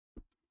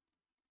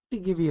To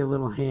give you a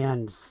little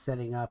hand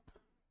setting up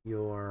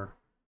your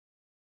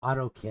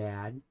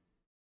AutoCAD,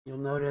 you'll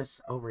notice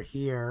over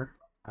here,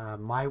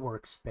 my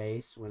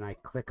workspace, when I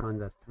click on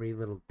the three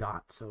little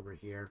dots over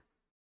here,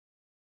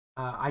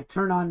 I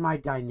turn on my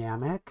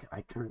dynamic,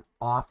 I turn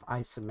off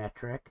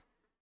isometric,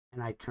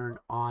 and I turn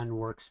on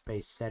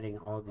workspace setting.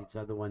 All these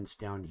other ones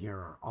down here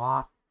are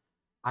off.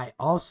 I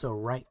also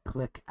right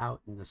click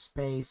out in the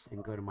space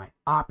and go to my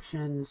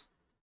options.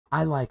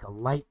 I like a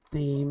light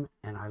theme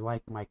and I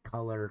like my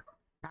color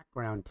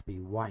background to be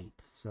white.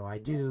 So I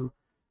do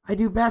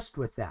best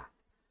with that.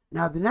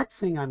 Now the next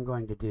thing I'm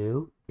going to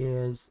do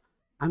is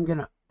I'm going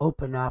to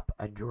open up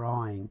a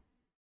drawing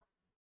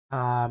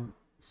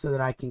so that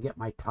I can get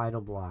my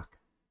title block.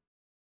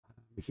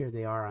 Here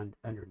they are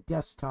under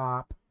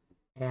desktop,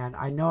 and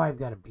I know I've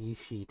got a B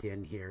sheet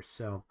in here,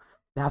 so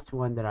that's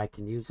one that I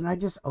can use, and I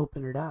just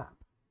open it up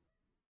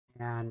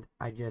and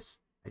I just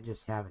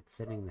have it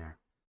sitting there.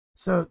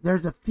 So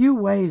there's a few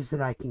ways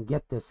that I can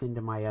get this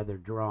into my other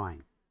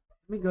drawing.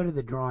 Let me go to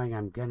the drawing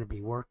I'm going to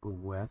be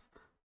working with.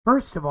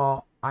 First of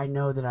all, I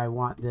know that I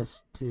want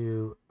this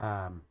to,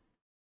 on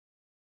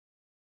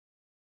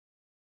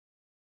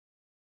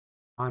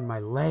my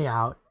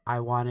layout, I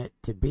want it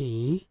to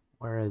be,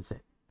 where is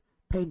it?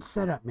 Page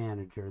Setup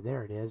Manager.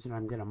 There it is, and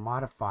I'm going to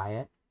modify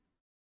it.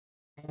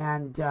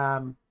 And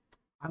I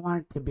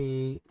want it to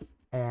be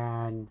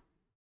an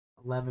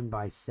 11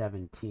 by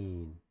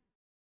 17.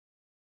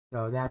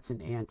 So that's an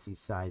ANSI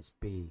size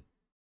B.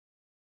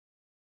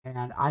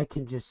 And I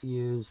can just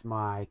use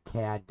my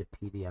CAD to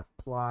PDF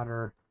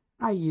plotter.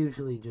 I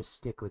usually just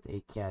stick with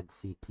AutoCAD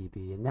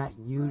CTB, and that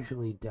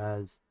usually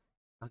does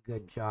a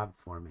good job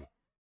for me.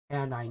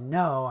 And I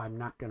know I'm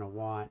not going to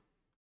want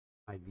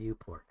my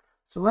viewport.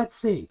 So let's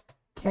see.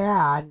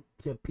 CAD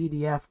to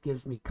PDF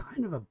gives me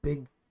kind of a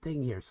big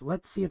thing here. So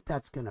let's see if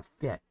that's going to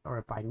fit or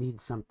if I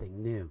need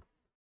something new.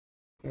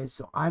 Okay,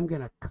 so I'm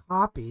going to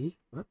copy.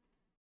 Whoops.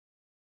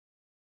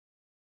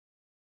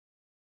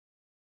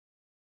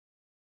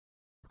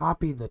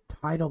 Copy the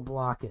title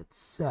block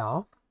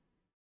itself,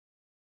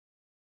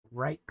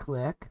 right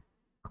click,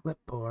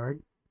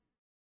 clipboard,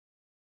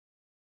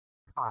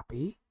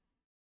 copy,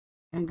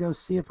 and go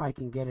see if I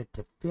can get it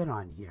to fit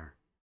on here.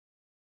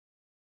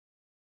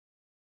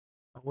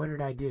 But what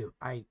did I do?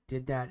 I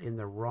did that in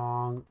the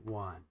wrong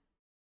one.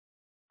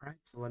 All right,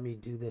 so let me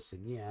do this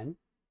again.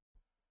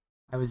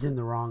 I was in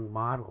the wrong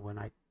model when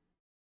I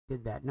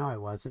did that. No, I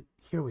wasn't.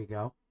 Here we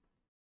go.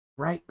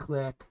 Right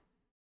click,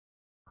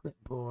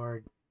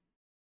 clipboard,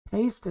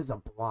 paste as a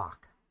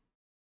block.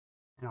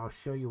 And I'll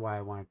show you why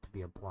I want it to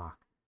be a block.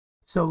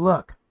 So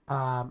look,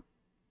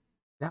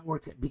 that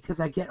works because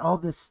I get all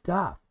this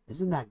stuff.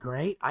 Isn't that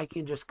great? I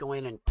can just go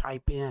in and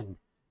type in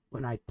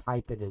when I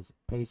paste it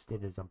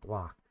as a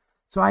block.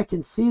 So I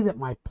can see that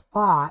my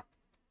plot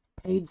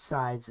page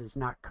size is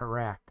not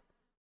correct.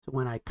 So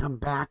when I come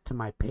back to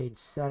my page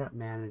setup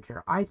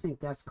manager, I think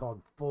that's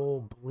called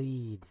full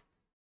bleed.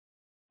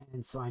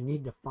 And so I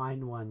need to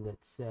find one that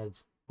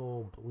says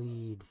full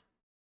bleed.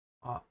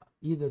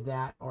 Either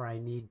that or I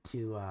need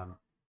to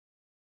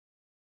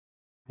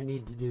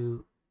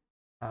do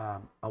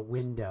a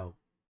window,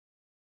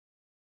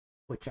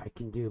 which I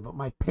can do, but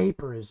my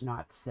paper is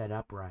not set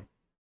up right.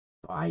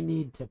 So I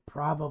need to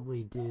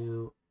probably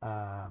do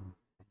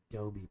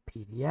Adobe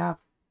PDF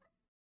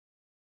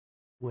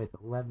with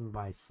 11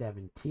 by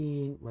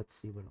 17. Let's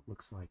see what it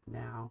looks like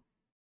now.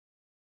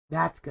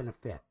 That's going to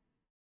fit.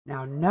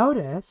 Now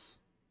notice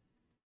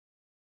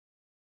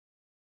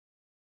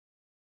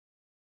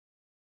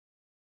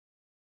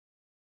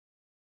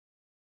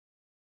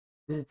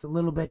that it's a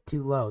little bit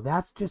too low.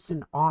 That's just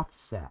an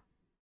offset.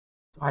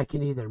 So I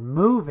can either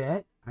move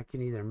it, I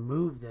can either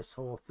move this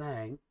whole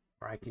thing,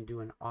 or I can do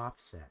an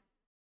offset.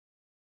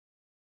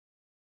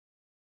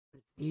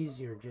 It's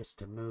easier just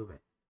to move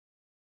it.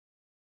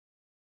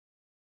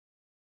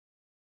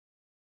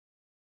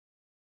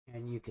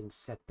 And you can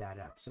set that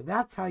up. So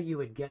that's how you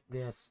would get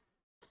this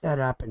set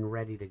up and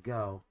ready to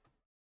go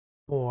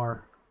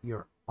for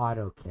your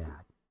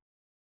AutoCAD.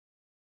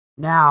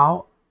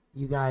 Now,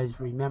 you guys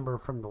remember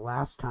from the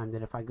last time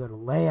that if I go to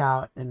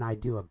layout and I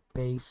do a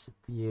base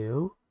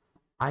view,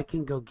 I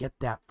can go get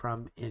that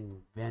from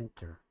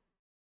Inventor.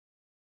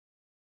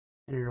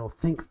 And it'll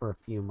think for a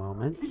few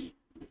moments.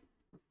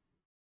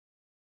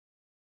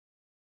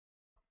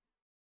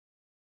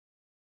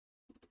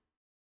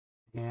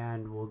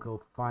 And we'll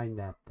go find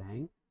that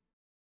thing.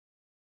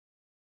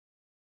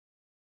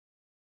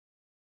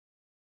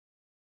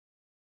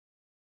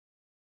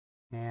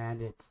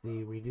 And it's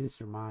the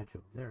reducer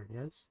module. There it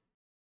is.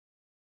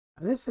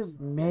 Now, this is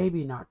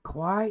maybe not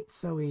quite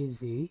so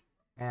easy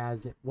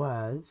as it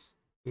was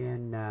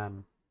in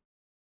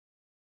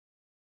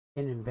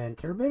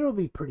Inventor, but it'll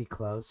be pretty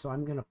close. So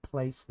I'm going to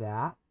place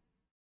that.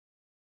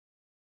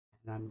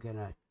 And I'm going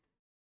to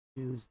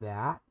choose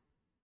that.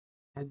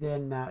 And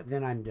then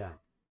I'm done.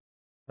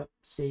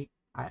 See,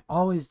 I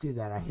always do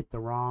that. I hit the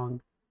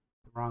wrong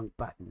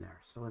button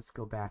there. So let's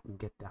go back and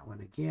get that one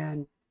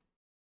again.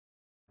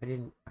 I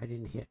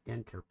didn't hit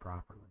enter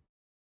properly.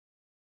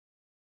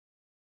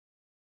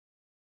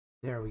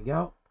 There we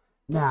go.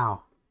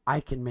 Now I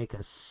can make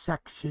a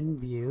section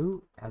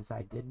view as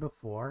I did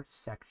before,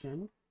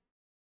 section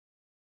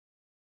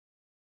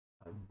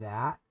of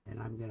that,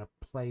 and I'm going to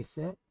place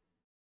it.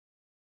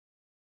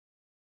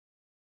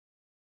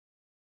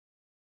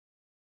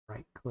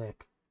 Right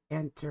click,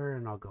 enter,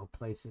 and I'll go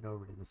place it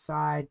over to the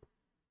side.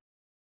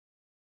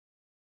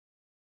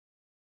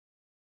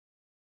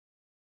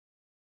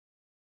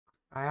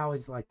 I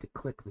always like to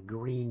click the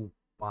green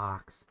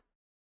box.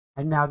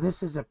 And now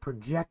this is a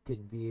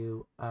projected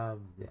view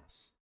of this.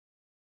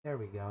 There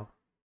we go.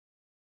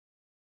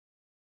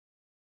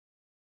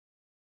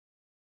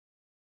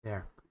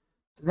 There.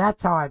 So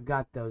that's how I've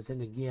got those.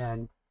 And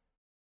again,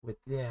 with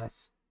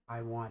this,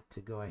 I want to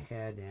go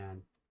ahead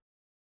and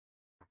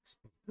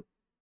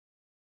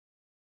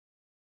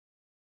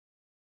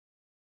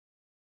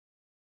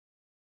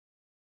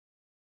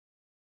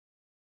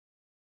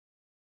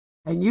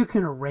you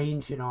can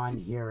arrange it on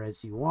here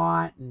as you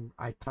want. And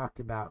I talked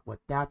about what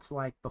that's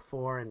like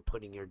before and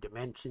putting your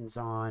dimensions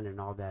on and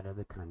all that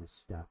other kind of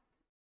stuff.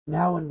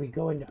 Now when we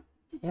go into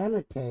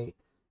annotate,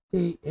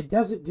 see, it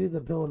doesn't do the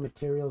bill of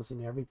materials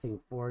and everything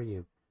for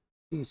you.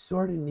 You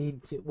sort of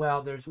need to,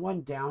 well, there's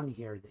one down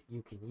here that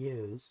you can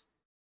use,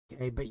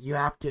 okay, but you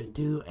have to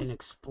do and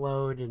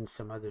explode and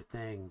some other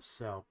things.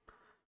 So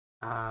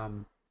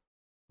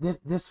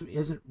this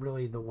isn't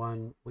really the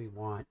one we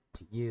want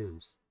to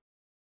use.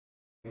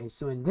 Okay,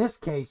 so in this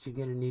case, you're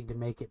going to need to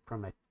make it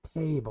from a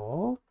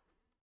table.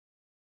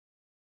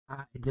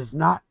 It does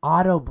not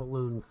auto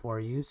balloon for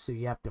you, so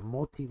you have to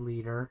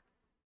multi-leader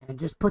and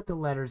just put the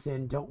letters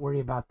in. Don't worry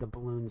about the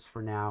balloons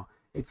for now.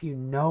 If you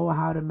know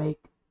how to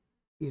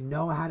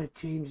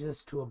change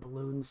this to a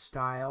balloon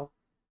style,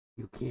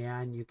 you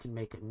can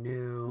make a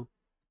new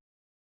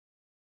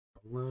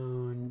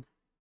balloon,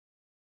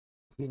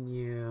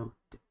 continue,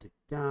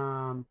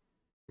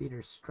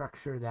 leader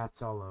structure,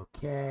 that's all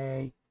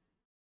okay.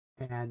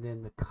 And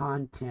then the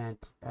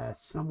content,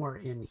 somewhere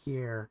in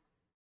here,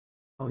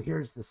 oh,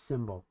 here's the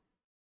symbol.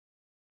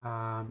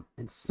 And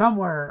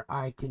somewhere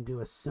I can do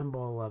a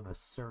symbol of a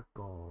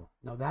circle.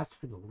 No, that's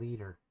for the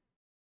leader.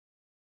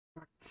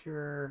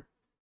 Structure,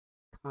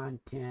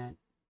 content.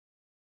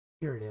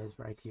 Here it is,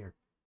 right here.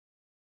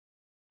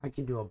 I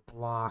can do a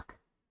block.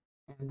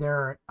 And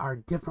there are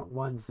different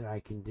ones that I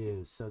can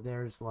do. So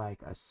there's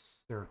like a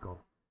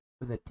circle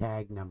with a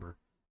tag number.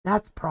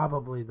 That's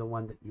probably the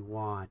one that you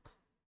want.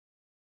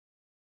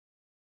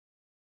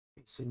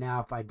 So now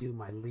if I do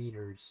my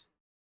leaders,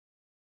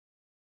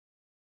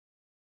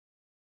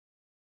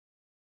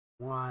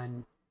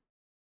 one,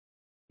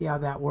 see how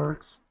that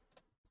works?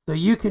 So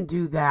you can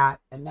do that,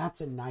 and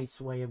that's a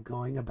nice way of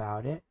going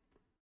about it.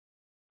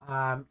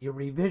 Your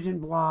revision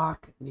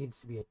block needs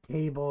to be a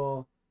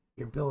table.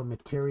 Your bill of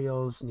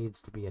materials needs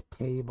to be a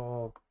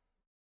table.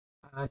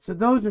 So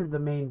those are the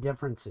main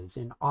differences.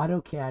 In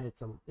AutoCAD,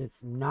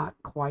 it's not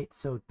quite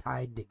so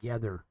tied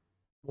together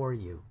for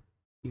you.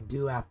 You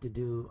do have to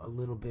do a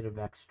little bit of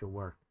extra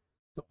work.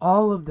 So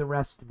all of the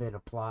rest of it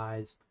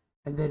applies.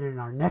 And then in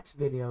our next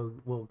video,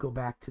 we'll go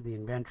back to the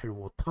inventor and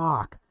we'll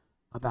talk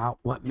about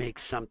what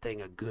makes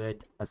something a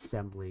good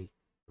assembly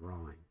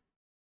drawing.